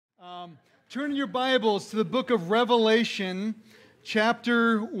Turn your Bibles to the book of Revelation,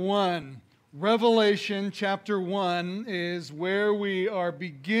 chapter 1. Revelation, chapter 1 is where we are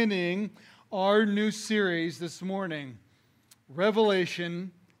beginning our new series this morning.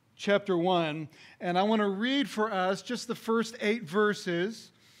 Revelation, chapter 1. And I want to read for us just the first 8 verses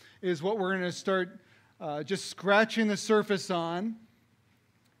is what we're going to start just scratching the surface on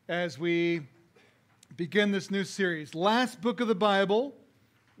as we begin this new series. Last book of the Bible,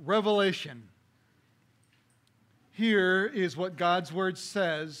 Revelation. Here is what God's Word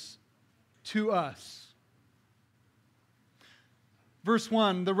says to us. Verse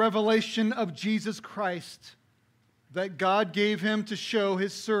 1, the revelation of Jesus Christ, that God gave him to show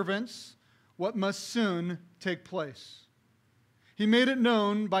his servants what must soon take place. He made it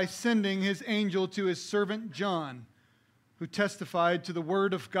known by sending his angel to his servant John, who testified to the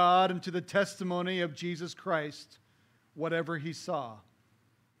word of God and to the testimony of Jesus Christ, whatever he saw.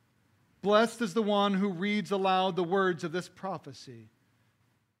 Blessed is the one who reads aloud the words of this prophecy,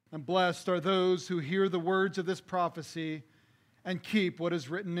 and blessed are those who hear the words of this prophecy and keep what is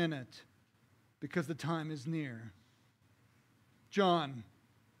written in it, because the time is near. John,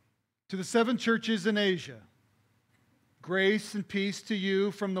 to the 7 churches in Asia, grace and peace to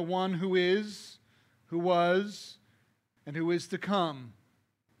you from the one who is, who was, and who is to come,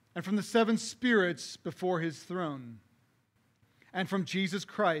 and from the 7 spirits before his throne, and from Jesus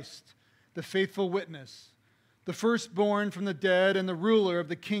Christ, the faithful witness, the firstborn from the dead and the ruler of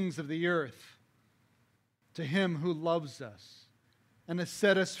the kings of the earth. To him who loves us and has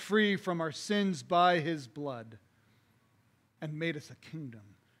set us free from our sins by his blood and made us a kingdom,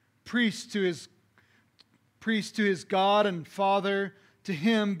 priest to his God and Father. To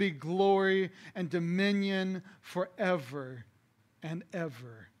him be glory and dominion forever and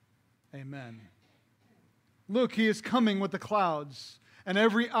ever. Amen. Look, he is coming with the clouds, and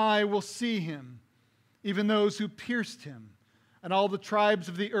every eye will see him, even those who pierced him, and all the tribes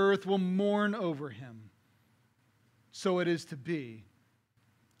of the earth will mourn over him. So it is to be.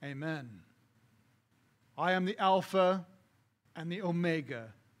 Amen. I am the Alpha and the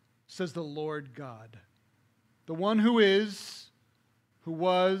Omega, says the Lord God, the one who is, who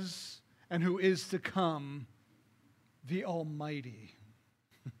was, and who is to come, the Almighty.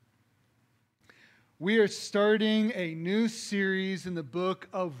 We are starting a new series in the book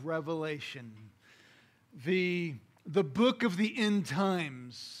of Revelation, the book of the end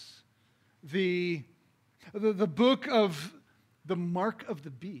times, the book of the mark of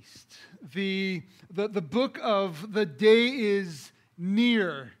the beast, the book of the day is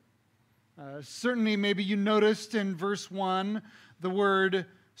near. Certainly, maybe you noticed in verse 1, the word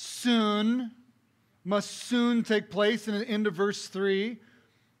soon must soon take place, and at the end of verse 3,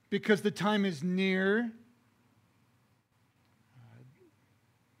 because the time is near.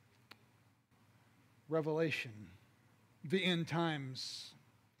 Revelation, the end times.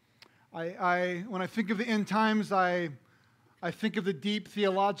 When I think of the end times, I think of the deep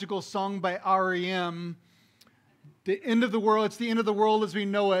theological song by R.E.M., the end of the world, it's the end of the world as we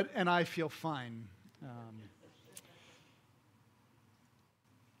know it, and I feel fine.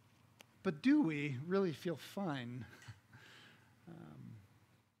 But do we really feel fine?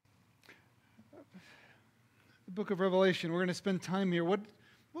 The book of Revelation, we're going to spend time here. What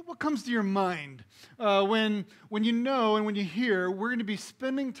comes to your mind when you know and when you hear we're going to be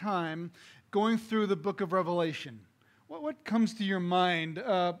spending time going through the book of Revelation? What comes to your mind?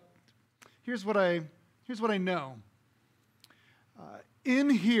 Here's what I know. In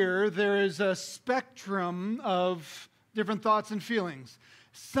here, there is a spectrum of different thoughts and feelings.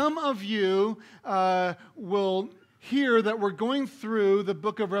 Some of you will hear that we're going through the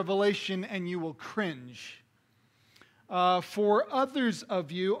book of Revelation and you will cringe. For others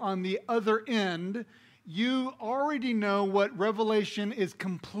of you on the other end, you already know what Revelation is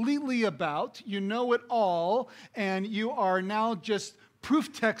completely about. You know it all, and you are now just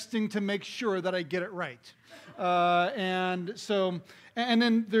proof texting to make sure that I get it right. And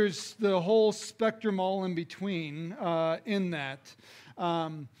then there's the whole spectrum all in between in that.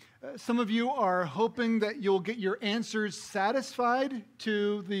 Some of you are hoping that you'll get your answers satisfied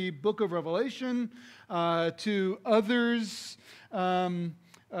to the book of Revelation. To others,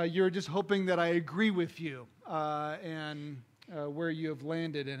 you're just hoping that I agree with you and where you have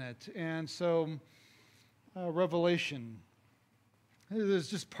landed in it. And so, Revelation. There's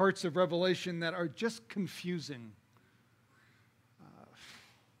just parts of Revelation that are just confusing.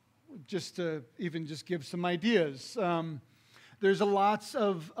 Just to even just give some ideas. There's lots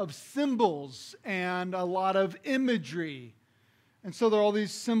of symbols and a lot of imagery. And so there are all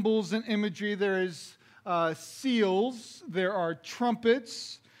these symbols and imagery. There is seals. There are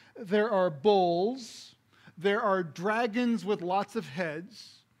trumpets. there are bulls, there are dragons with lots of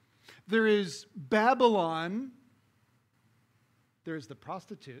heads, there is Babylon, there is the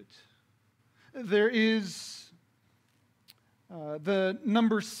prostitute, there is the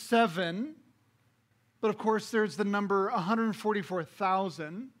number 7, but of course there's the number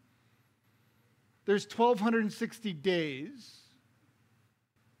 144,000. There's 1,260 days.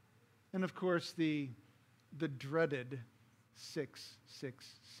 And of course the dreaded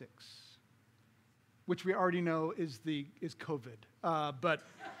 666, which we already know is COVID. But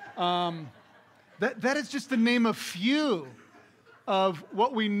that is just to name a few of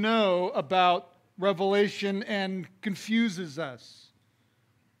what we know about Revelation and confuses us.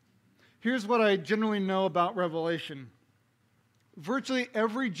 Here's what I generally know about Revelation. Virtually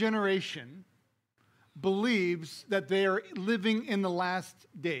every generation believes that they are living in the last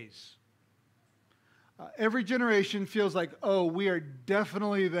days. Every generation feels like, oh, we are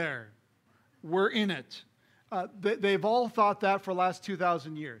definitely there. We're in it. They've all thought that for the last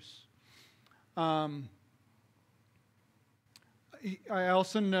 2,000 years. I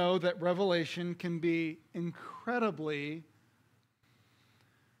also know that Revelation can be incredibly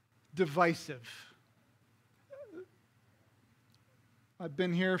divisive. I've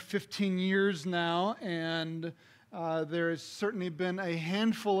been here 15 years now, and there has certainly been a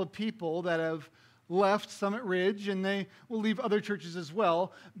handful of people that have left Summit Ridge, and they will leave other churches as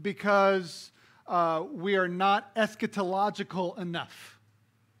well, because we are not eschatological enough.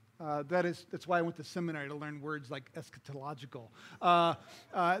 That's why I went to seminary, to learn words like eschatological.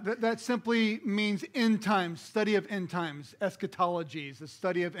 That simply means end times, study of end times. Eschatology is the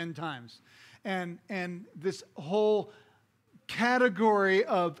study of end times. And this whole category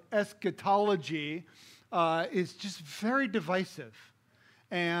of eschatology is just very divisive.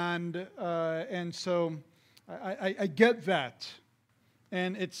 And so I get that.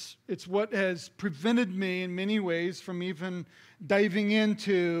 And it's what has prevented me in many ways from even diving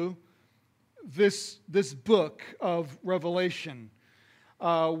into this book of Revelation.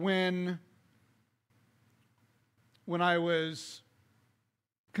 When I was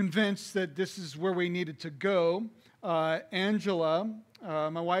convinced that this is where we needed to go, Angela,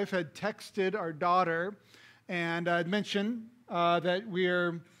 my wife, had texted our daughter, and I'd mentioned that we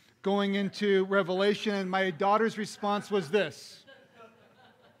are going into Revelation, and my daughter's response was this: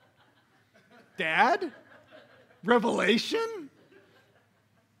 Dad? Revelation?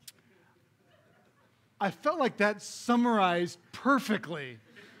 I felt like that summarized perfectly.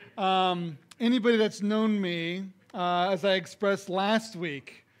 Anybody that's known me, as I expressed last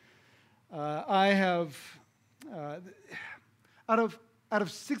week, I have, out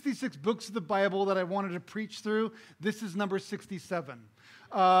of 66 books of the Bible that I wanted to preach through, this is number 67.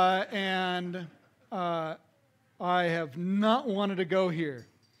 And I have not wanted to go here.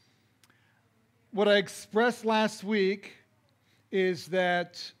 What I expressed last week is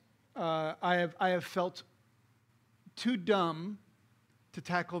that I have felt too dumb to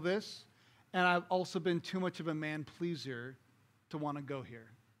tackle this, and I've also been too much of a man pleaser to want to go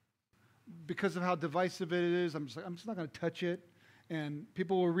here. Because of how divisive it is, I'm just not going to touch it, and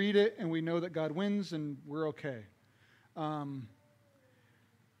people will read it, and we know that God wins, and we're okay. But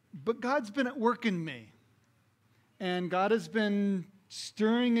God's been at work in me, and God has been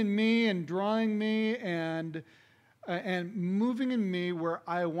stirring in me and drawing me and moving in me where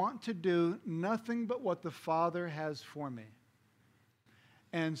I want to do nothing but what the Father has for me.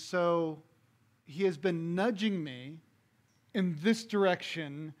 And so He has been nudging me in this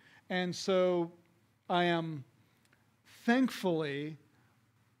direction, and so I am thankfully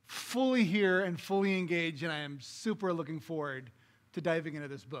fully here and fully engaged, and I am super looking forward to diving into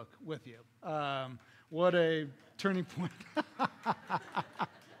this book with you. What a turning point.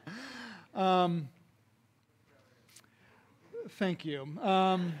 Thank you.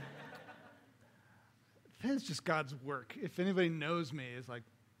 That's just God's work. If anybody knows me, it's like,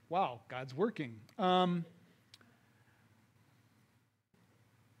 wow, God's working.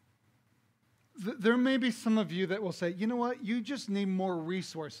 There may be some of you that will say, you know what, you just need more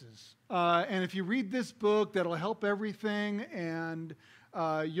resources. And if you read this book, that'll help everything, and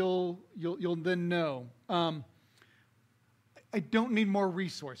you'll then know. I don't need more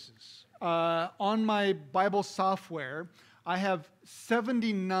resources. On my Bible software, I have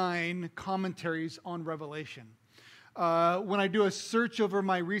 79 commentaries on Revelation. When I do a search over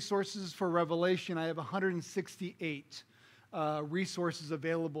my resources for Revelation, I have 168 resources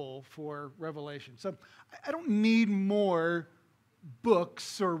available for Revelation. So I don't need more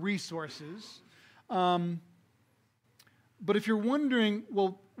books or resources. But if you're wondering,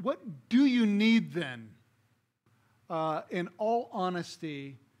 well, what do you need then? In all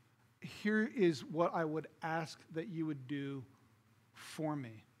honesty, here is what I would ask that you would do for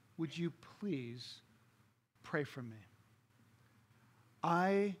me. Would you please pray for me?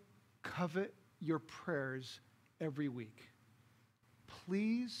 I covet your prayers every week.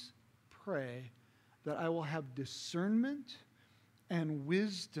 Please pray that I will have discernment and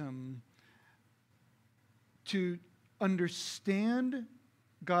wisdom to understand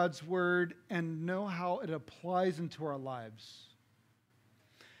God's word and know how it applies into our lives.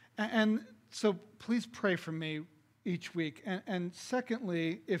 And so please pray for me each week. And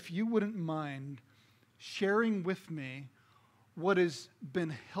secondly, if you wouldn't mind sharing with me what has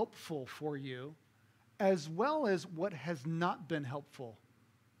been helpful for you, as well as what has not been helpful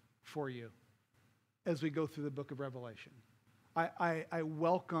for you as we go through the book of Revelation. I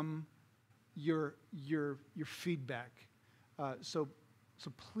welcome your feedback. So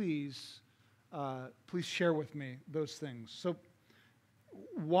please share with me those things. So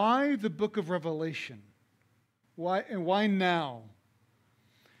why the book of Revelation? Why now?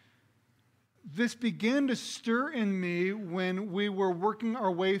 This began to stir in me when we were working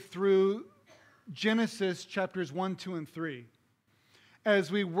our way through Genesis chapters 1, 2, and 3.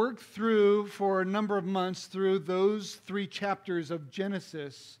 As we worked through for a number of months through those 3 chapters of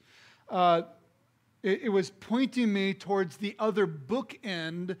Genesis, it was pointing me towards the other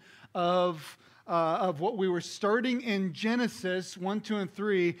bookend of what we were starting in Genesis 1, 2, and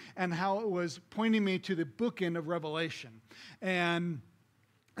 3, and how it was pointing me to the bookend of Revelation. And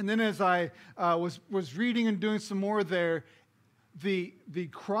then as I was reading and doing some more there, the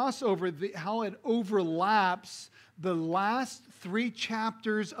crossover, how it overlaps the last 3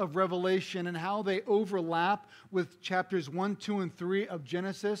 chapters of Revelation and how they overlap with chapters 1, 2, and 3 of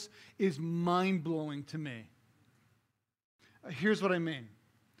Genesis is mind-blowing to me. Here's what I mean.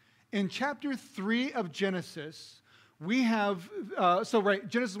 In chapter 3 of Genesis, we have,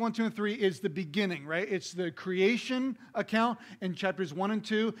 Genesis 1, 2, and 3 is the beginning, right? It's the creation account in chapters 1 and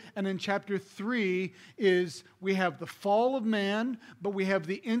 2. And in chapter 3 we have the fall of man, but we have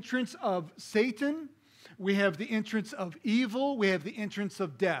the entrance of Satan, we have the entrance of evil, we have the entrance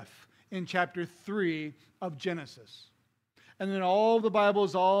of death in chapter 3 of Genesis. And then all the Bible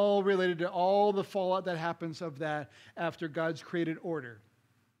is all related to all the fallout that happens of that after God's created order.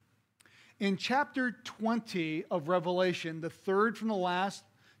 In chapter 20 of Revelation, the third from the last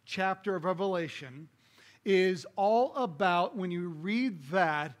chapter of Revelation, is all about, when you read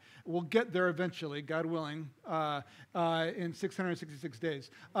that, we'll get there eventually, God willing, in 666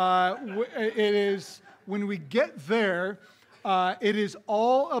 days. It is, when we get there, it is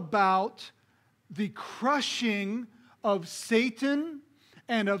all about the crushing of Satan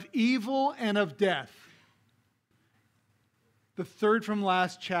and of evil and of death. The third from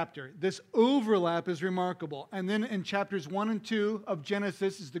last chapter. This overlap is remarkable. And then in chapters 1 and 2 of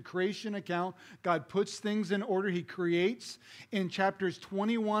Genesis is the creation account. God puts things in order. He creates. In chapters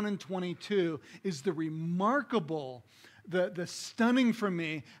 21 and 22 is the remarkable, the stunning for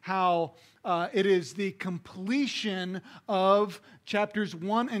me, how it is the completion of chapters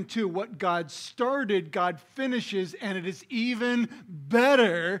 1 and 2. What God started, God finishes, and it is even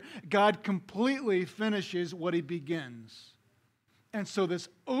better. God completely finishes what He begins. And so this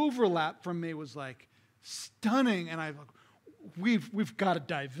overlap for me was like stunning, and we've got to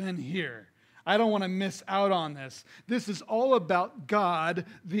dive in here. I don't want to miss out on this. This is all about God,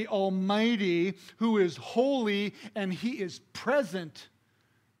 the Almighty, who is holy, and He is present,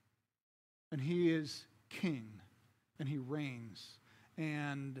 and He is King, and He reigns.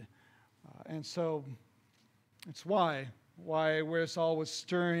 And so it's why where this all was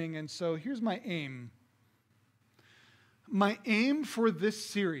stirring. And so here's my aim. My aim for this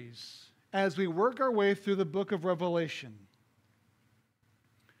series, as we work our way through the book of Revelation,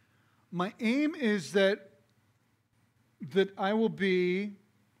 my aim is that I will be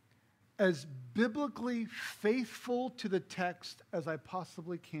as biblically faithful to the text as I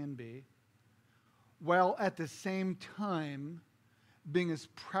possibly can be, while at the same time being as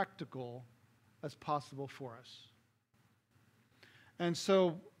practical as possible for us. And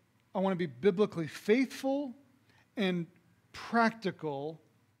so I want to be biblically faithful and practical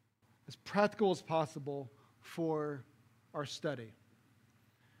as possible for our study.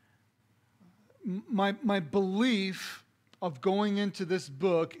 My belief of going into this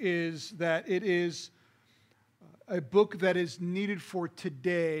book is that it is a book that is needed for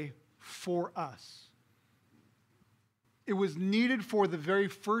today for us. It was needed for the very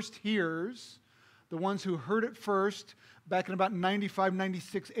first hearers, the ones who heard it first back in about 95,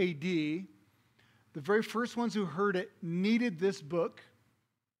 96 AD. The very first ones who heard it needed this book.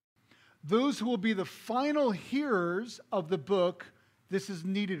 Those who will be the final hearers of the book this is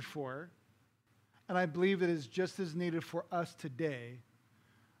needed for, and I believe it is just as needed for us today,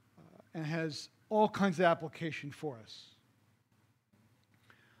 and has all kinds of application for us.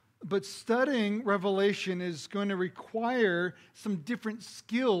 But studying Revelation is going to require some different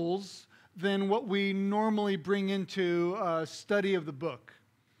skills than what we normally bring into a study of the book.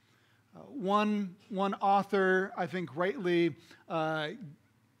 One author, I think rightly,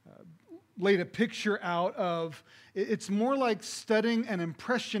 laid a picture out of, it's more like studying an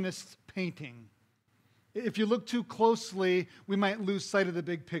impressionist painting. If you look too closely, we might lose sight of the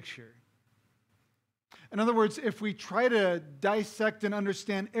big picture. In other words, if we try to dissect and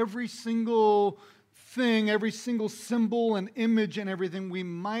understand every single thing, every single symbol and image and everything, we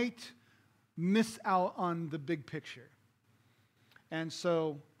might miss out on the big picture. And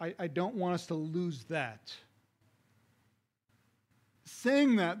so I don't want us to lose that.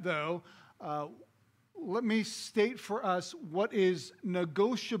 Saying that, though, let me state for us what is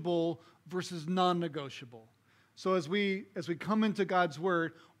negotiable versus non-negotiable. So as we come into God's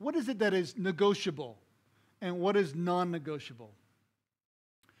Word, what is it that is negotiable and what is non-negotiable?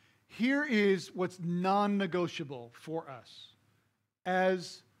 Here is what's non-negotiable for us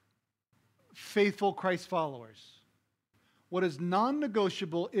as faithful Christ followers. What is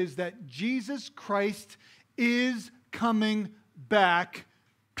non-negotiable is that Jesus Christ is coming back,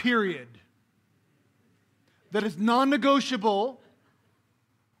 period. That is non-negotiable.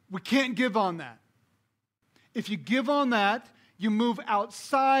 We can't give on that. If you give on that, you move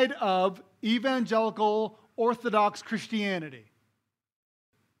outside of evangelical Orthodox Christianity.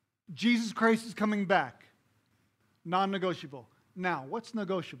 Jesus Christ is coming back. Non-negotiable. Now, what's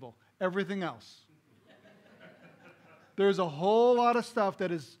negotiable? Everything else. There's a whole lot of stuff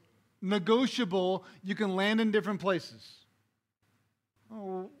that is negotiable. You can land in different places.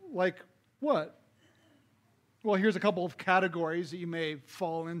 Oh, like what? Well, here's a couple of categories that you may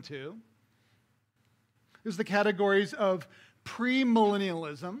fall into. There's the categories of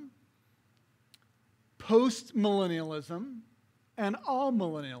premillennialism, postmillennialism, and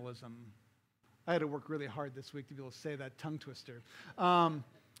all-millennialism. I had to work really hard this week to be able to say that tongue twister.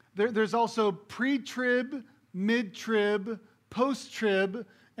 There's also pre-trib, mid-trib, post-trib,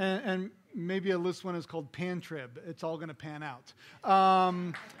 and maybe a loose one is called pan-trib. It's all going to pan out.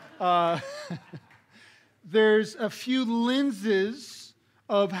 There's a few lenses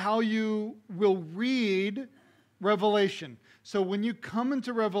of how you will read Revelation. So when you come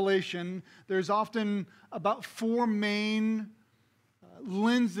into Revelation, there's often about four main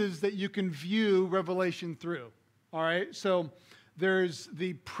lenses that you can view Revelation through. All right? So there's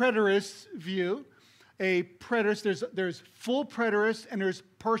the preterist view. A preterist, there's full preterist and there's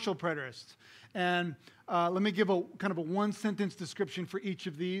partial preterist. And let me give a kind of a one-sentence description for each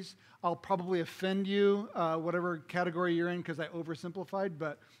of these. I'll probably offend you, whatever category you're in, because I oversimplified,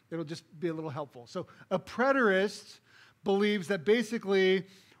 but it'll just be a little helpful. So a preterist believes that basically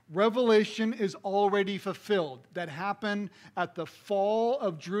Revelation is already fulfilled. That happened at the fall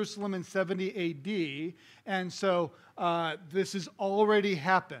of Jerusalem in 70 A.D., and so this has already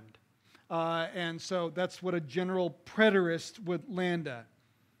happened. And so that's what a general preterist would land at.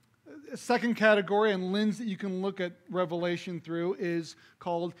 A second category and lens that you can look at Revelation through is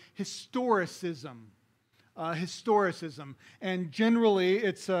called historicism. Historicism. And generally,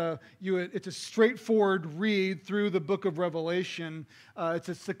 it's a straightforward read through the book of Revelation. It's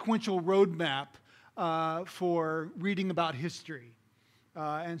a sequential roadmap for reading about history.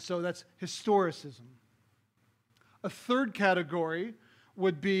 And so that's historicism. A third category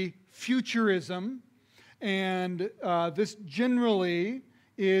would be futurism. And this generally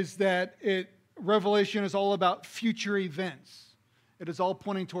is that Revelation is all about future events. It is all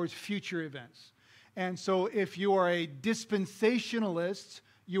pointing towards future events. And so if you are a dispensationalist,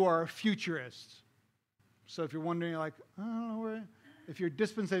 you are a futurist. So if you're wondering, like, I don't know where, if you're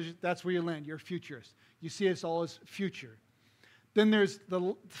dispensationalist, that's where you land. You're a futurist. You see us all as future. Then there's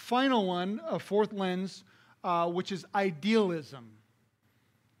the final one, a fourth lens, which is idealism.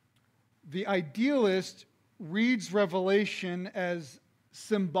 The idealist reads Revelation as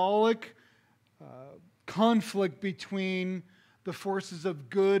symbolic conflict between the forces of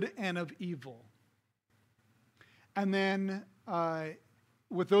good and of evil. And then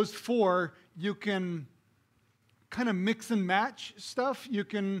with those four, you can kind of mix and match stuff. You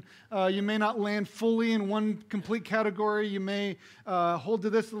may not land fully in one complete category. You may hold to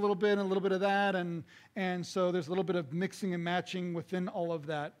this a little bit and a little bit of that, and so there's a little bit of mixing and matching within all of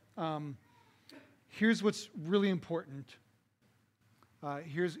that. Here's what's really important.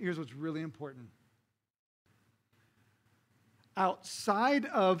 Here's what's really important. Outside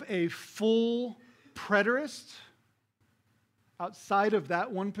of a full preterist, outside of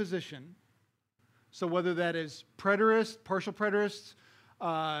that one position, so whether that is preterist, partial preterist,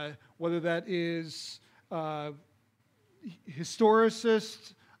 whether that is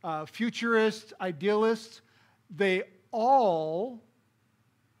historicist, futurist, idealist, they all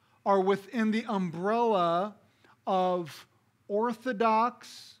are within the umbrella of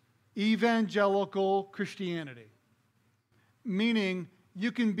Orthodox evangelical Christianity. Meaning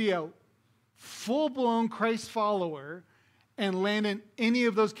you can be a full-blown Christ follower and land in any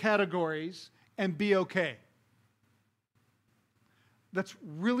of those categories and be okay. That's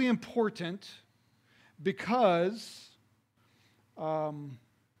really important because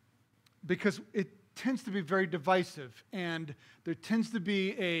it tends to be very divisive, and there tends to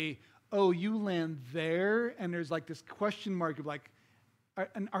be you land there, and there's like this question mark of like,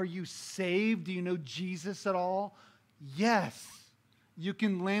 are you saved? Do you know Jesus at all? Yes. You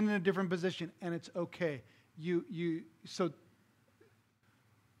can land in a different position, and it's okay. So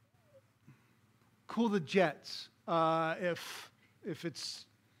cool the jets if it's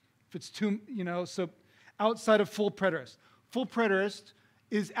too, so outside of full preterist. Full preterist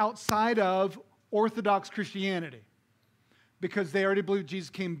is outside of Orthodox Christianity because they already believe Jesus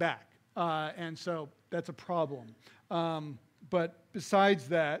came back. And so that's a problem. But besides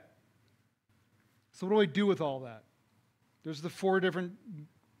that, so what do I do with all that? There's the 4 different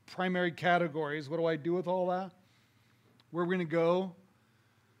primary categories. What do I do with all that? Where are we going to go?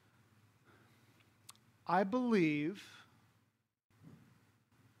 I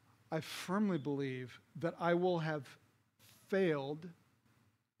firmly believe that I will have failed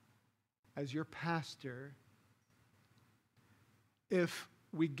as your pastor if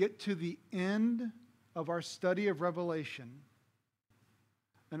we get to the end of our study of Revelation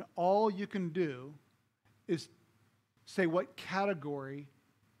and all you can do is say what category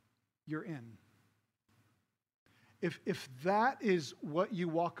you're in. If that is what you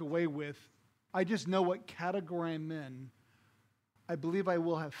walk away with, I just know what category I'm in, I believe I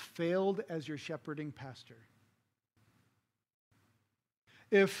will have failed as your shepherding pastor.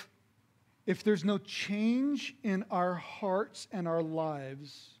 If there's no change in our hearts and our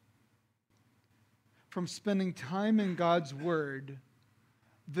lives from spending time in God's Word,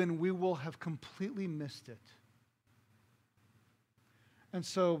 then we will have completely missed it. And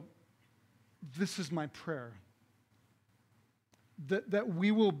so, this is my prayer. That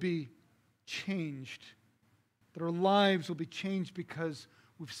we will be changed. That our lives will be changed because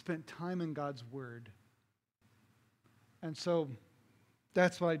we've spent time in God's Word. And so,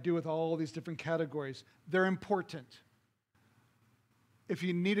 that's what I do with all these different categories. They're important. If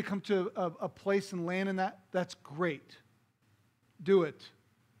you need to come to a place and land in that, that's great. Do it.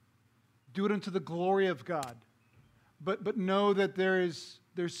 Do it unto the glory of God. But know that there's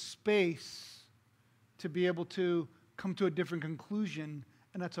space to be able to come to a different conclusion,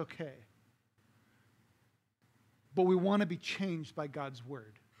 and that's okay. But we want to be changed by God's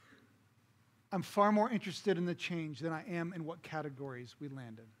Word. I'm far more interested in the change than I am in what categories we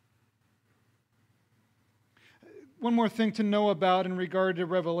land in. One more thing to know about in regard to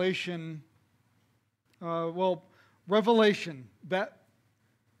Revelation. Revelation, that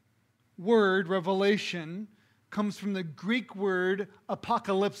word, revelation, comes from the Greek word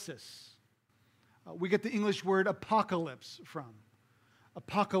apocalypsis. We get the English word apocalypse from.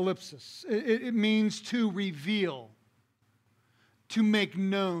 Apocalypsis. It means to reveal, to make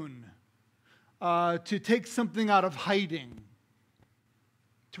known, to take something out of hiding,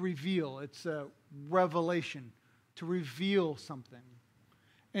 to reveal. It's a revelation, to reveal something.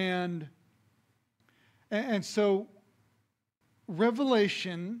 And so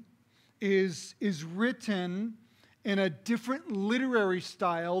Revelation is written in a different literary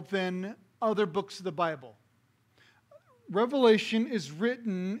style than other books of the Bible. Revelation is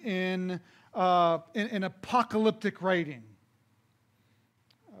written in apocalyptic writing.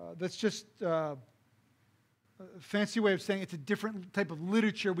 That's just a fancy way of saying it's a different type of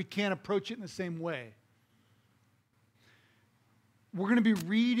literature. We can't approach it in the same way. We're going to be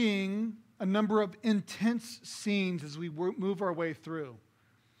reading a number of intense scenes as we move our way through.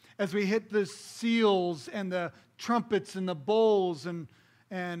 As we hit the seals and the trumpets and the bowls and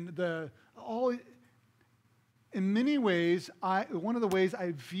the all. In many ways, one of the ways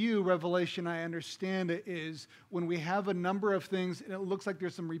I view Revelation, I understand it, is when we have a number of things and it looks like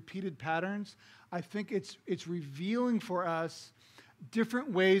there's some repeated patterns, I think it's revealing for us different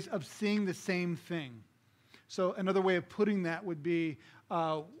ways of seeing the same thing. So another way of putting that would be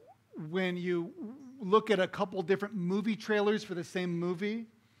when you look at a couple different movie trailers for the same movie,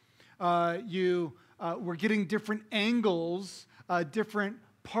 we're getting different angles, different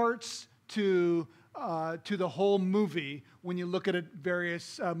parts to to the whole movie when you look at it,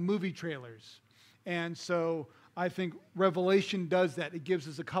 various movie trailers. And so I think Revelation does that. It gives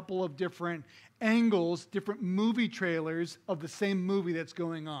us a couple of different angles, different movie trailers of the same movie that's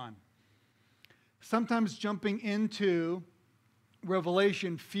going on. Sometimes jumping into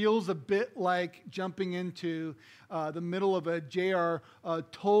Revelation feels a bit like jumping into the middle of a J.R.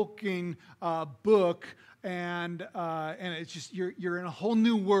 Tolkien book, and it's just you're in a whole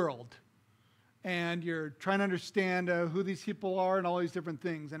new world, and you're trying to understand who these people are and all these different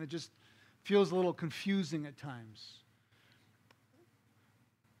things, and it just feels a little confusing at times.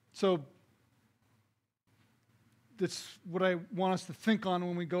 So that's what I want us to think on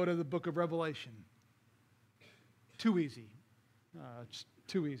when we go to the book of Revelation. Too easy. It's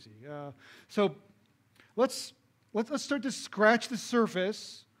too easy. So let's start to scratch the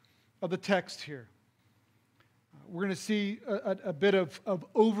surface of the text here. We're going to see a bit of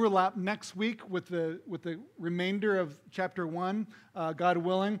overlap next week with the remainder of chapter 1, God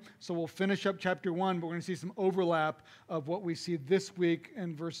willing. So we'll finish up chapter 1, but we're going to see some overlap of what we see this week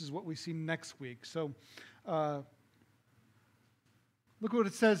and versus what we see next week. So look what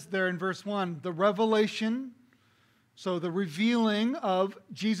it says there in verse 1. The revelation, so the revealing of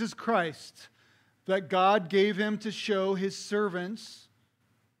Jesus Christ, that God gave him to show his servants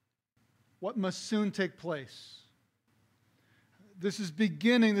what must soon take place. This is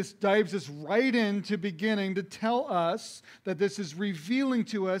beginning, this dives us right into beginning to tell us that this is revealing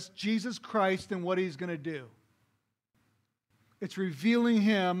to us Jesus Christ and what he's going to do. It's revealing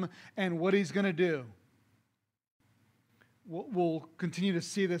him and what he's going to do. We'll continue to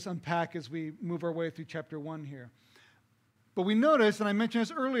see this unpack as we move our way through chapter 1 here. But we notice, and I mentioned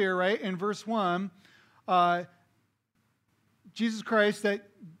this earlier, right, in verse 1, Jesus Christ, that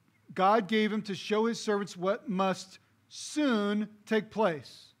God gave him to show his servants what must soon take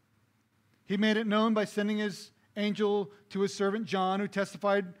place. He made it known by sending his angel to his servant John, who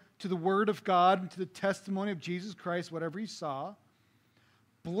testified to the word of God and to the testimony of Jesus Christ, whatever he saw.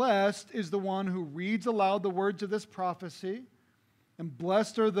 Blessed is the one who reads aloud the words of this prophecy, and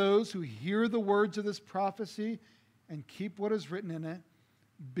blessed are those who hear the words of this prophecy and keep what is written in it,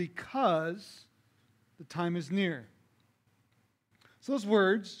 because the time is near. So those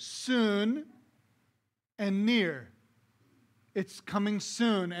words, soon and near. It's coming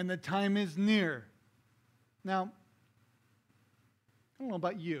soon, and the time is near. Now, I don't know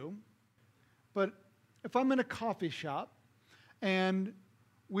about you, but if I'm in a coffee shop and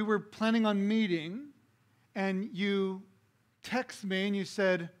we were planning on meeting, and you text me and you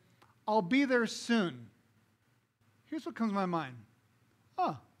said, "I'll be there soon," here's what comes to my mind.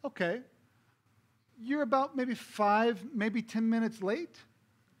 Oh, okay. You're about maybe 5, maybe 10 minutes late,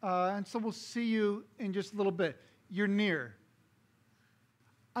 and so we'll see you in just a little bit. You're near.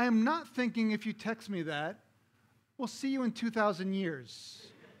 I am not thinking if you text me that, we'll see you in 2,000 years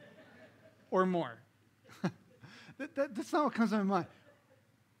or more. That's not what comes to my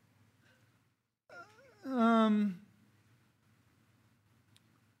mind.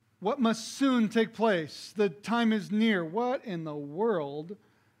 What must soon take place? The time is near. What in the world?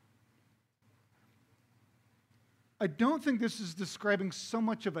 I don't think this is describing so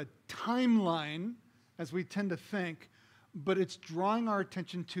much of a timeline as we tend to think, but it's drawing our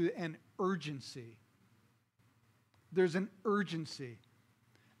attention to an urgency. There's an urgency.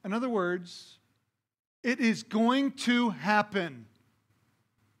 In other words, it is going to happen.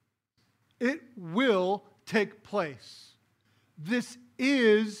 It will take place. This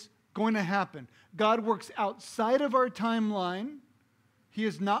is going to happen. God works outside of our timeline. He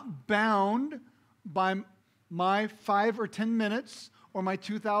is not bound by my 5 or 10 minutes or my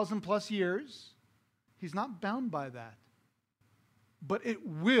 2,000 plus years. He's not bound by that. But it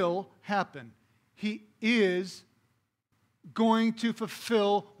will happen. He is going to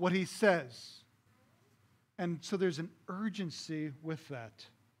fulfill what he says. And so there's an urgency with that.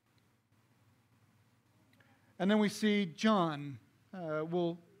 And then we see John.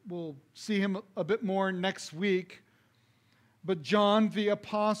 We'll see him a bit more next week. But John the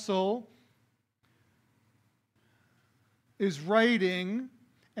apostle is writing,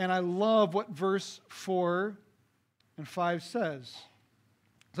 and I love what verse 4 and 5 says.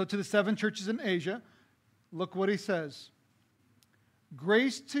 So to the 7 churches in Asia, look what he says.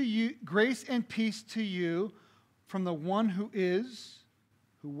 Grace to you, grace and peace to you from the one who is,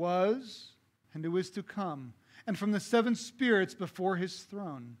 who was, and who is to come, and from the 7 spirits before his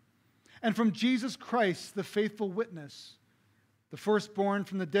throne, and from Jesus Christ, the faithful witness, the firstborn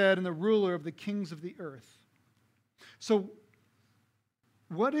from the dead and the ruler of the kings of the earth. So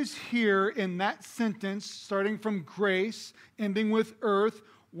what is here in that sentence, starting from grace, ending with earth?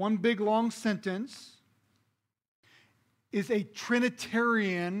 one big long sentence, is a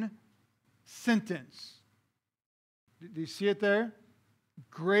Trinitarian sentence. Do you see it there?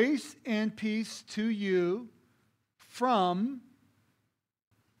 Grace and peace to you from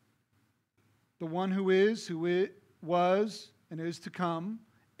the one who is, was, and is to come,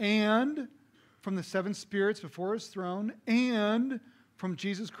 and from the seven spirits before his throne, and from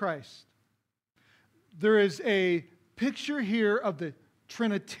Jesus Christ. There is a picture here of the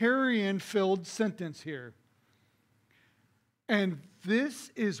Trinitarian-filled sentence here. And this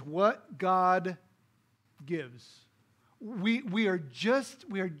is what God gives. We are just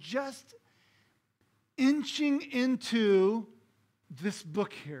inching into this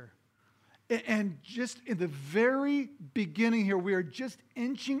book here. And just in the very beginning here, we are just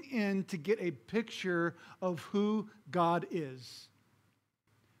inching in to get a picture of who God is.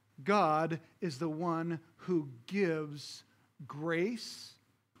 God is the one who gives grace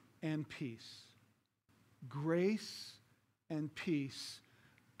and peace. Grace and peace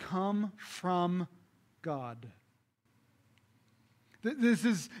come from God.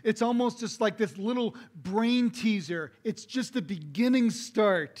 It's almost just like this little brain teaser. It's just the beginning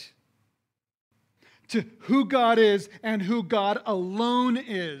start to who God is and who God alone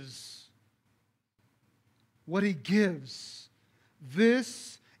is. What He gives.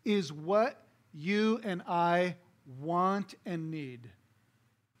 This is what you and I want and need.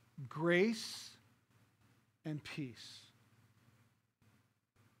 Grace and peace.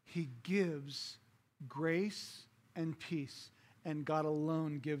 He gives grace and peace, and God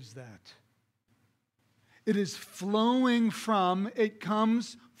alone gives that. It is flowing from, it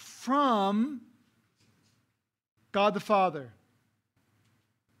comes from God the Father,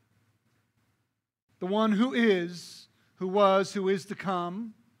 the one who is, who was, who is to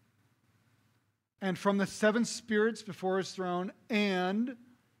come, and from the seven spirits before His throne, and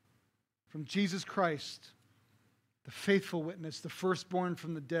from Jesus Christ, the faithful witness, the firstborn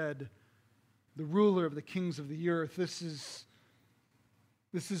from the dead, the ruler of the kings of the earth. This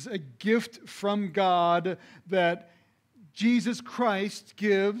is a gift from God that Jesus Christ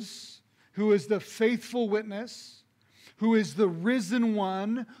gives, who is the faithful witness, who is the risen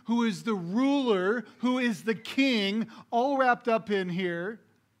one, who is the ruler, who is the king, all wrapped up in here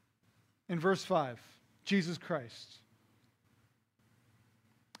in verse 5, Jesus Christ.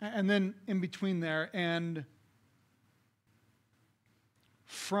 And then in between there, and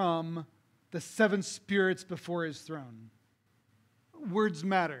from the seven spirits before His throne. Words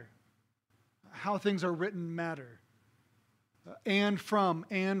matter. How things are written matter. And from.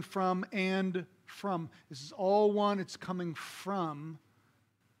 This is all one. It's coming from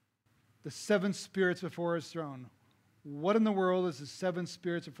the seven spirits before His throne. What in the world is the seven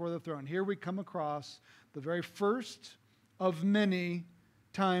spirits before the throne? Here we come across the very first of many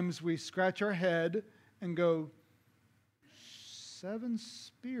times we scratch our head and go, seven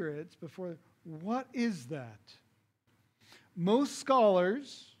spirits before, what is that? Most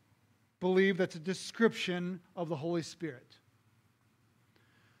scholars believe that's a description of the Holy Spirit.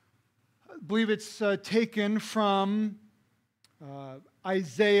 I believe it's taken from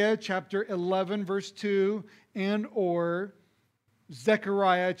Isaiah chapter 11, verse 2, and or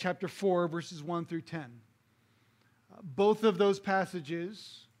Zechariah chapter 4, verses 1 through 10. Both of those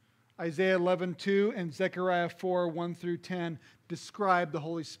passages, Isaiah 11:2 and Zechariah 4, 1 through 10, describe the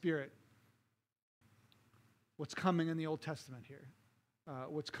Holy Spirit. What's coming in the Old Testament here.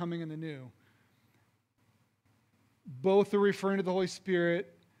 What's coming in the New. Both are referring to the Holy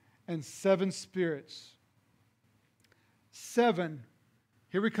Spirit and seven spirits. Seven.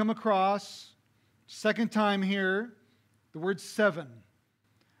 Here we come across, second time here, the word seven.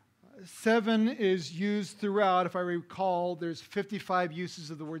 Seven is used throughout. If I recall, there's 55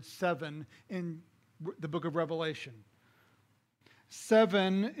 uses of the word seven in the book of Revelation.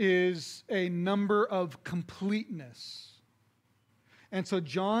 Seven is a number of completeness. And so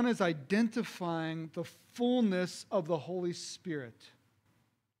John is identifying the fullness of the Holy Spirit.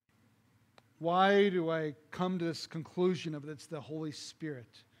 Why do I come to this conclusion of it's the Holy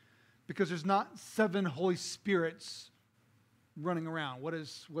Spirit? Because there's not seven Holy Spirits running around. What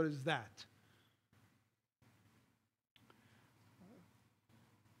is that?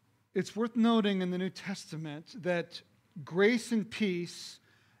 It's worth noting in the New Testament that grace and peace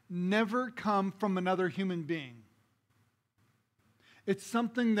never come from another human being. It's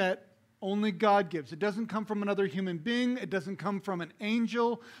something that only God gives. It doesn't come from another human being. It doesn't come from an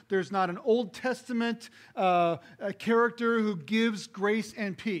angel. There's not an Old Testament character who gives grace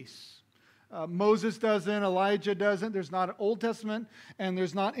and peace. Moses doesn't, Elijah doesn't. There's not an Old Testament, and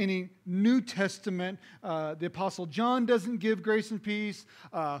there's not any New Testament. The Apostle John doesn't give grace and peace.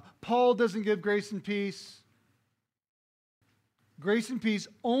 Paul doesn't give grace and peace. Grace and peace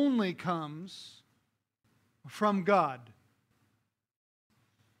only comes from God.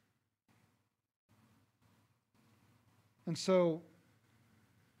 And so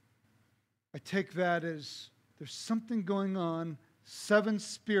I take that as there's something going on, 7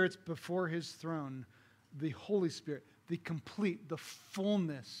 spirits before his throne, the Holy Spirit, the complete, the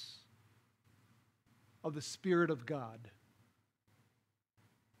fullness of the Spirit of God.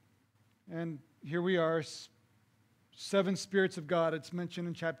 And here we are, 7 spirits of God. It's mentioned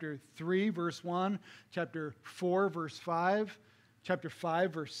in chapter 3, verse 1, chapter 4, verse 5, chapter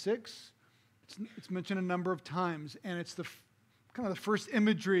 5, verse 6. It's mentioned a number of times, and it's the kind of the first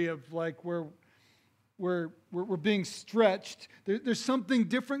imagery of like where we're being stretched. There's something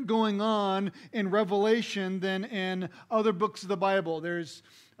different going on in Revelation than in other books of the Bible. There's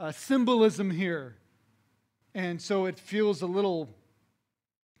symbolism here, and so it feels a little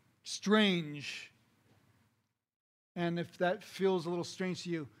strange. And if that feels a little strange to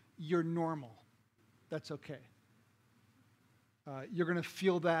you, you're normal. That's okay. You're going to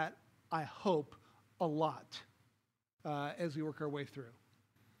feel that, I hope, a lot as we work our way through.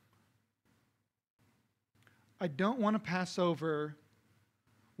 I don't want to pass over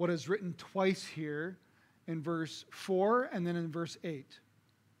what is written twice here in verse 4 and then in verse 8.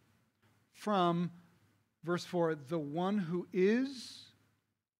 From verse 4, the one who is,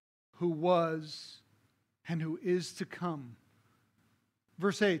 who was, and who is to come.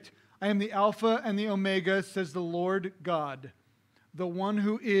 Verse 8, I am the Alpha and the Omega, says the Lord God, the one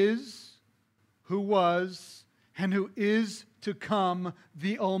who is, who was, and who is to come,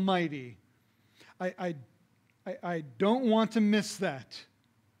 the Almighty. I don't want to miss that.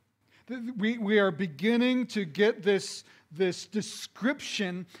 We are beginning to get this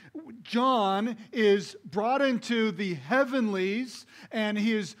description. John is brought into the heavenlies, and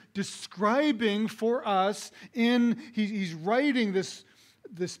he is describing for us he's writing this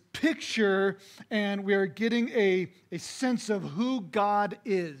picture, and we are getting a sense of who God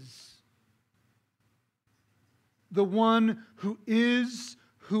is. The one who is,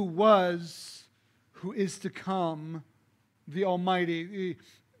 who was, who is to come, the Almighty.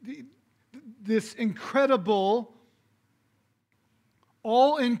 This incredible,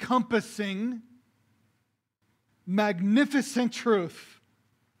 all-encompassing, magnificent truth.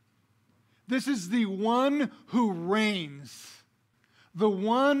 This is the one who reigns, the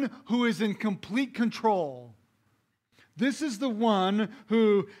one who is in complete control. This is the one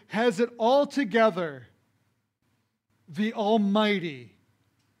who has it all together, the Almighty.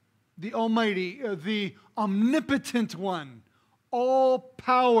 The Almighty, the omnipotent one,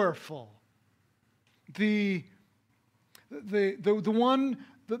 all-powerful. The one,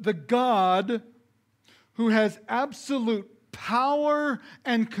 the God who has absolute power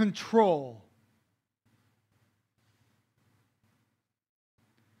and control.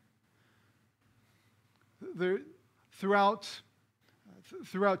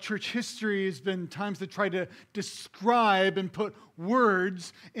 Throughout church history, has been times to try to describe and put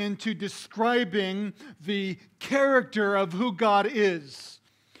words into describing the character of who God is.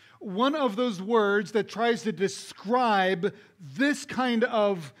 One of those words that tries to describe this kind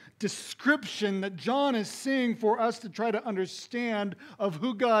of description that John is saying for us to try to understand of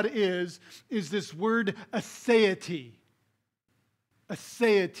who God is this word aseity.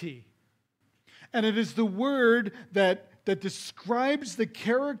 Aseity. And it is the word that describes the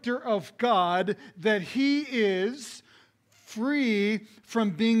character of God, that He is free from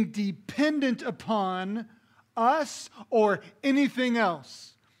being dependent upon us or anything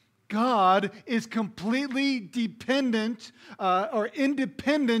else. God is completely dependent or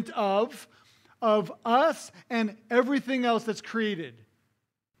independent of us and everything else that's created.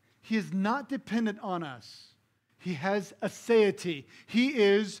 He is not dependent on us. He has aseity. He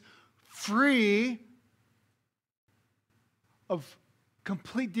is free of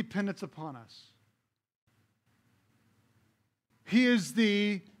complete dependence upon us. He is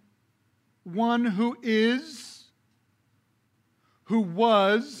the one who is, who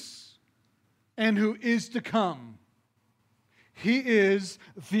was, and who is to come. He is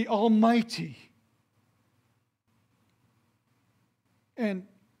the Almighty. And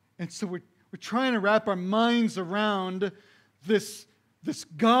so we're trying to wrap our minds around this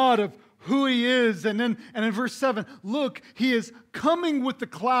God of who He is. And in verse 7, look, He is coming with the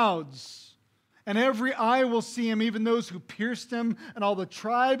clouds. And every eye will see him, even those who pierced him, and all the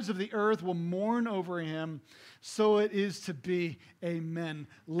tribes of the earth will mourn over him. So it is to be. Amen.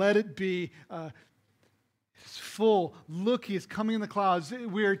 Let it be. It's full. Look, he is coming in the clouds.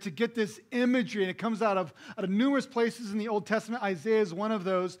 We are to get this imagery, and it comes out of numerous places in the Old Testament. Isaiah is one of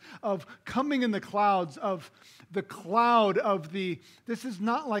those, of coming in the clouds, of the cloud of the... This is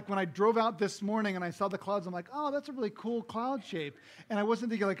not like when I drove out this morning and I saw the clouds, I'm like, oh, that's a really cool cloud shape. And I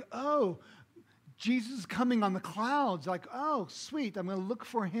wasn't thinking like, oh, Jesus is coming on the clouds. Like, oh, sweet, I'm going to look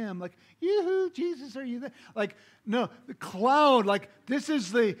for him. Like, yoo-hoo, Jesus, are you there? Like, no, the cloud, like, this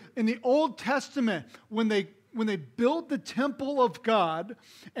is in the Old Testament, when they built the temple of God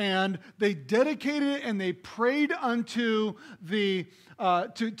and they dedicated it and they prayed unto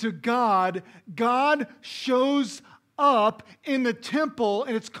to God, God shows up in the temple,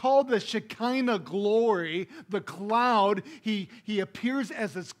 and it's called the Shekinah glory, the cloud. He appears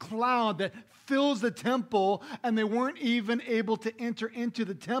as this cloud that fills the temple, and they weren't even able to enter into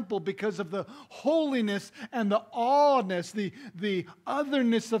the temple because of the holiness and the awness, the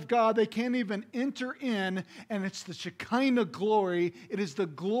otherness of God. They can't even enter in, and it's the Shekinah glory. It is the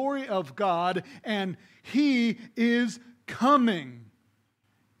glory of God, and he is coming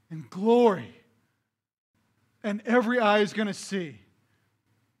in glory. And every eye is going to see.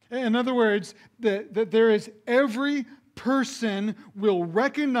 In other words, that there is every person will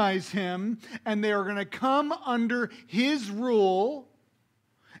recognize him, and they are going to come under his rule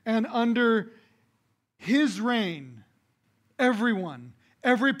and under his reign. Everyone,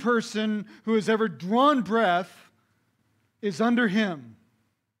 every person who has ever drawn breath is under him.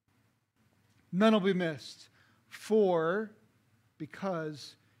 None will be missed.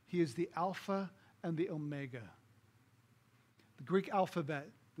 Because he is the Alpha and the Omega. The Greek alphabet,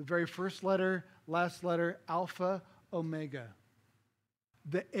 the very first letter, last letter, Alpha, Omega.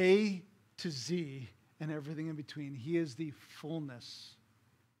 The A to Z and everything in between. He is the fullness.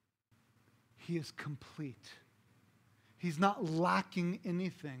 He is complete. He's not lacking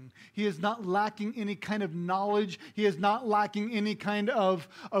anything. He is not lacking any kind of knowledge. He is not lacking any kind of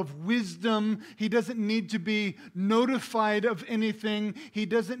wisdom. He doesn't need to be notified of anything.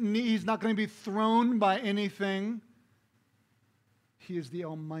 He's not going to be thrown by anything. He is the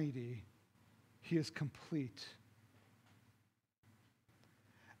Almighty. He is complete.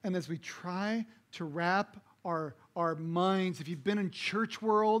 And as we try to wrap our minds, if you've been in church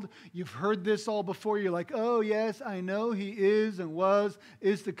world, you've heard this all before. You're like, oh, yes, I know he is and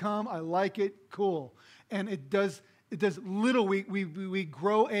is to come. I like it. Cool. And it does little. We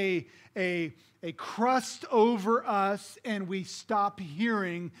grow a crust over us, and we stop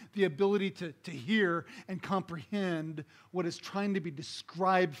hearing the ability to hear and comprehend what is trying to be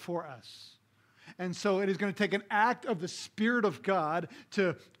described for us. And so it is going to take an act of the Spirit of God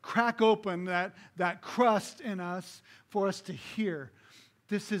to crack open that crust in us for us to hear.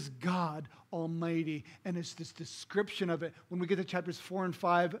 This is God Almighty, and it's this description of it. When we get to chapters 4 and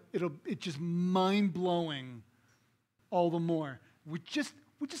 5, it's just mind-blowing all the more. We just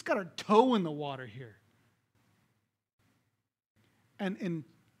got our toe in the water here. And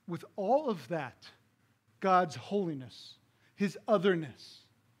with all of that, God's holiness, his otherness,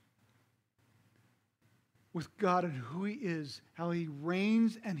 with God and who he is, how he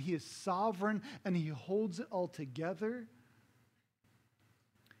reigns and he is sovereign and he holds it all together.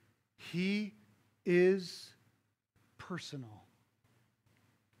 He is personal.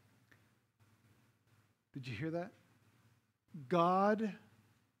 Did you hear that? God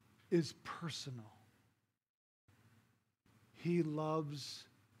is personal. He loves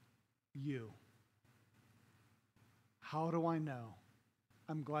you. How do I know?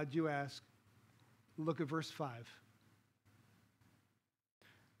 I'm glad you asked. Look at verse 5.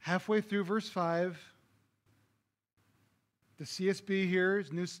 Halfway through verse 5, the CSB here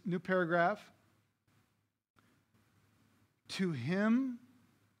is new paragraph. To him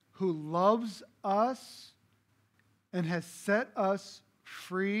who loves us and has set us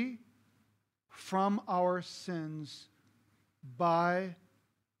free from our sins by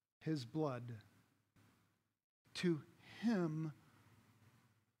his blood. To him,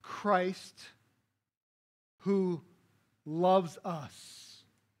 Christ, who loves us.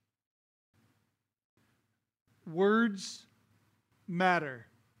 Words matter.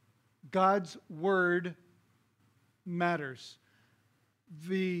 God's word matters.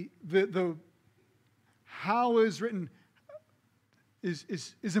 The how is written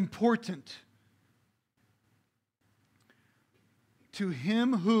is important. To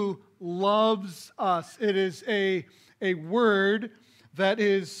him who loves us. It is a word that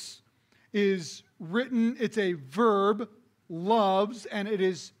is written, it's a verb, loves, and it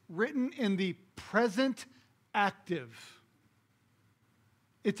is written in the present active.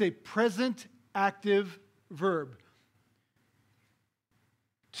 It's a present active verb.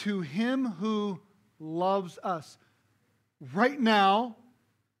 To him who loves us. Right now,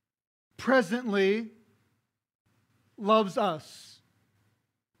 presently, loves us.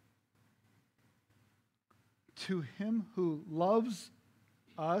 To him who loves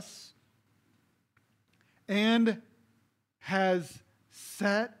us and has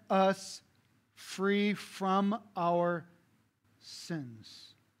set us free from our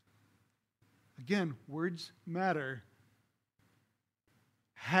sins. Again, words matter.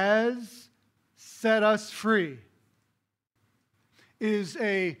 Has set us free is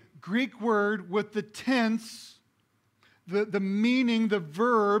a Greek word with the tense, the meaning, the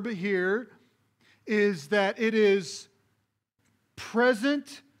verb here is that it is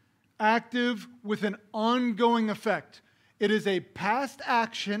present, active, with an ongoing effect. It is a past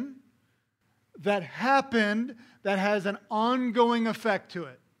action that happened that has an ongoing effect to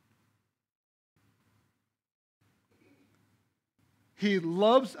it. He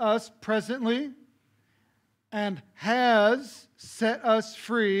loves us presently and has set us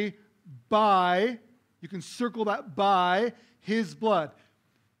free by, you can circle that, by his blood.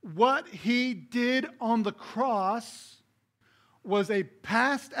 What he did on the cross was a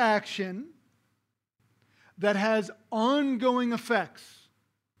past action that has ongoing effects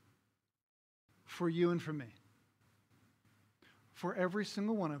for you and for me. For every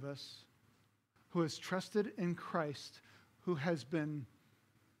single one of us who has trusted in Christ, who has been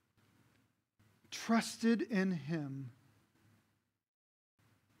trusted in him,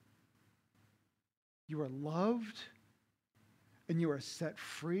 you are loved and you are set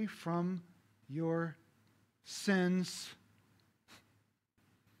free from your sins.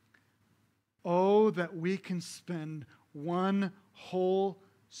 Oh, that we can spend one whole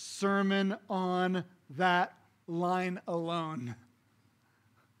sermon on that line alone.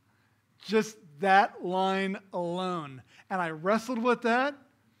 Just that line alone. And I wrestled with that.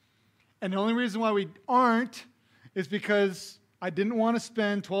 And the only reason why we aren't is because I didn't want to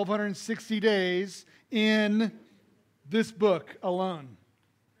spend 1,260 days in this book alone.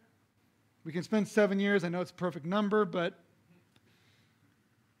 We can spend 7 years. I know it's a perfect number, but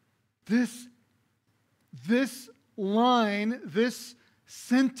this line, this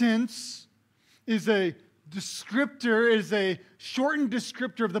sentence is a descriptor, is a shortened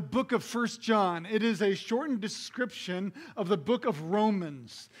descriptor of the book of 1 John. It is a shortened description of the book of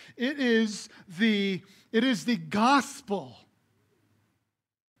Romans. It is the gospel.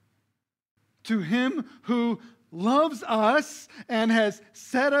 To him who loves us and has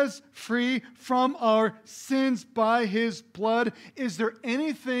set us free from our sins by his blood. Is there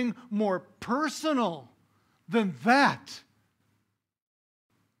anything more personal than that?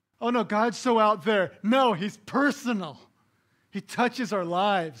 Oh no, God's so out there. No, he's personal. He touches our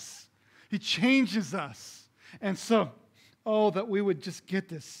lives. He changes us. And so, oh, that we would just get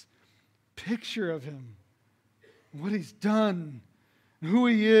this picture of him, what he's done, who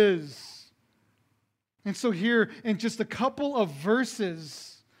he is. And so here, in just a couple of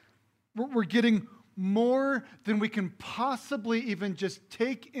verses, we're getting more than we can possibly even just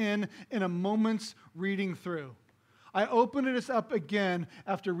take in a moment's reading through. I opened this up again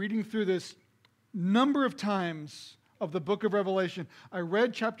after reading through this number of times of the book of Revelation. I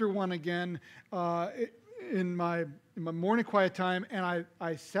read chapter 1 again in my morning quiet time, and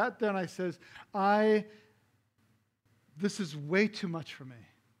I sat there and I says, this is way too much for me.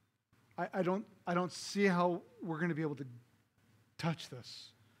 I don't see how we're going to be able to touch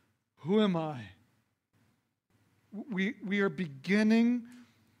this. Who am I? We are beginning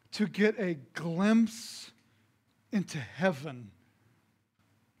to get a glimpse into heaven.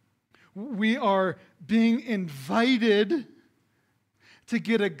 We are being invited to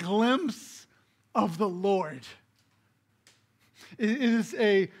get a glimpse of the Lord.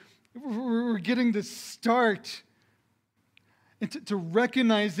 We're getting to start to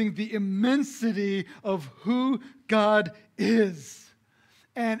recognizing the immensity of who God is.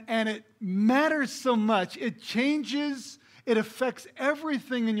 And it matters so much. It changes, it affects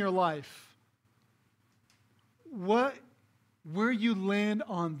everything in your life. Where you land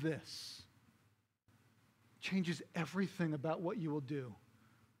on this changes everything about what you will do.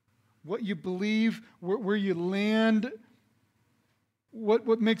 What you believe, where you land,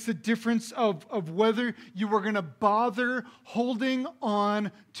 what makes a difference of whether you are going to bother holding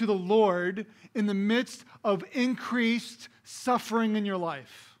on to the Lord in the midst of increased suffering in your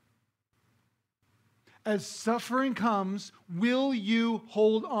life. As suffering comes, will you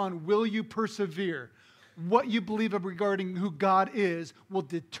hold on? Will you persevere? what you believe regarding who God is will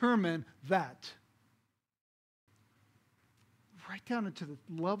determine that. Right down into the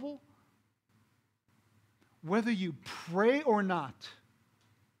level, whether you pray or not,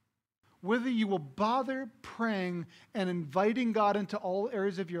 whether you will bother praying and inviting God into all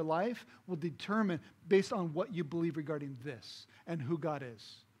areas of your life will determine based on what you believe regarding this and who God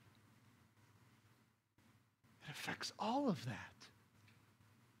is. It affects all of that.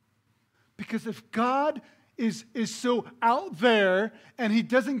 Because if God is so out there and he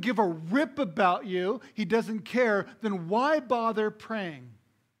doesn't give a rip about you, he doesn't care, then why bother praying?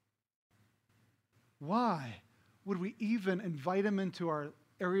 Why would we even invite him into our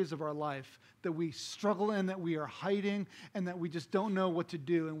areas of our life that we struggle in, that we are hiding, and that we just don't know what to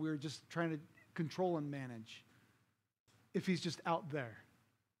do, and we're just trying to control and manage if he's just out there?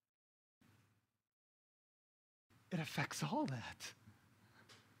 It affects all that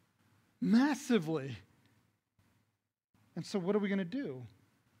massively. And so what are we going to do?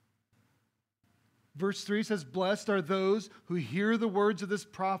 Verse 3 says, "Blessed are those who hear the words of this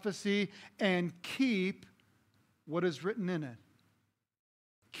prophecy and keep what is written in it."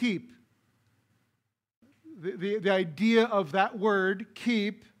 Keep. The idea of that word,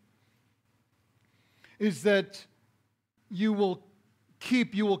 keep, is that you will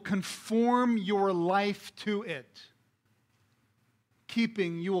conform your life to it.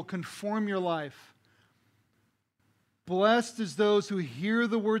 Keeping, you will conform your life. Blessed is those who hear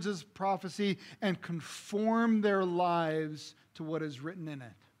the words of this prophecy and conform their lives to what is written in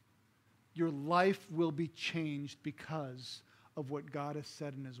it. Your life will be changed because of what God has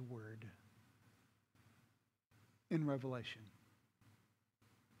said in his word in Revelation.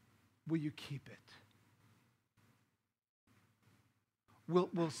 Will you keep it?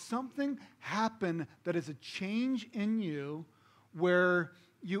 Will something happen that is a change in you where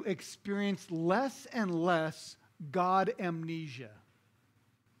you experience less and less God amnesia?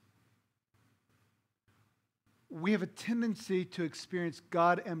 We have a tendency to experience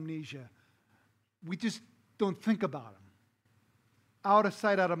God amnesia. We just don't think about him. Out of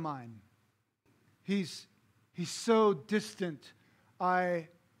sight, out of mind. He's so distant. I'm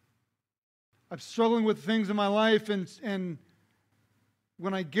struggling with things in my life, and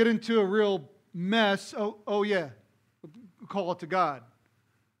when I get into a real mess, oh yeah, call it to God.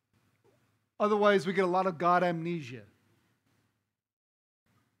 Otherwise, we get a lot of God amnesia.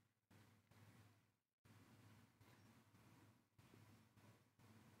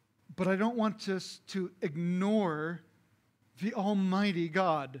 But I don't want us to ignore the Almighty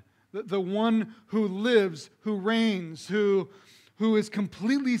God, the one who lives, who reigns, who is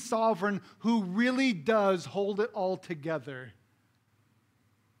completely sovereign, who really does hold it all together.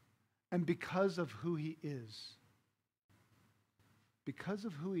 And because of who he is,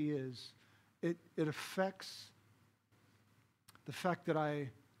 it affects the fact that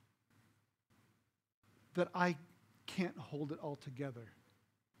I can't hold it all together.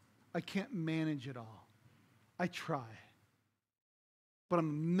 I can't manage it all. I try. But I'm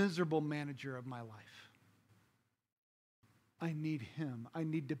a miserable manager of my life. I need him. I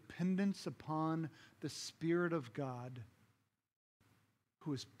need dependence upon the Spirit of God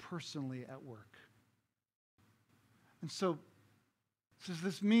who is personally at work. And so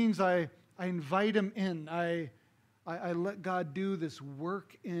this means I invite him in. I let God do this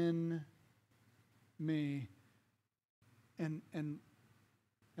work in me, and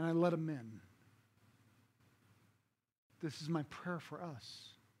I let him in. This is my prayer for us.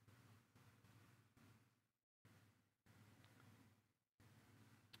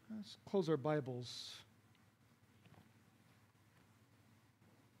 Let's close our Bibles.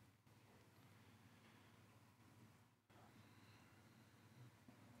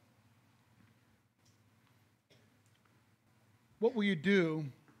 What will you do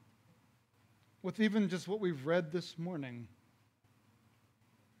with even just what we've read this morning?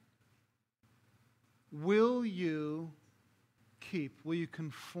 Will you will you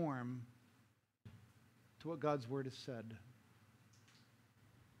conform to what God's word has said?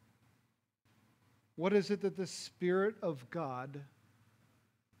 What is it that the Spirit of God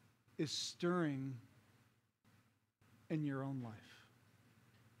is stirring in your own life?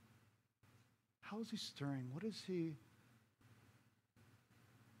 How is he stirring? What is he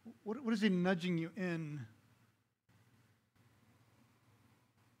nudging you in?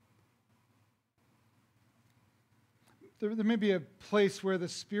 There may be a place where the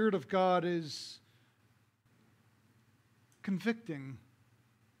Spirit of God is convicting.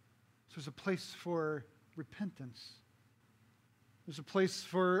 So there's a place for repentance. There's a place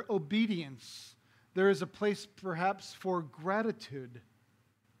for obedience. There is a place perhaps for gratitude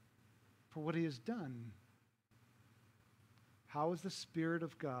for what he has done. How is the Spirit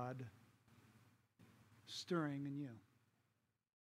of God stirring in you?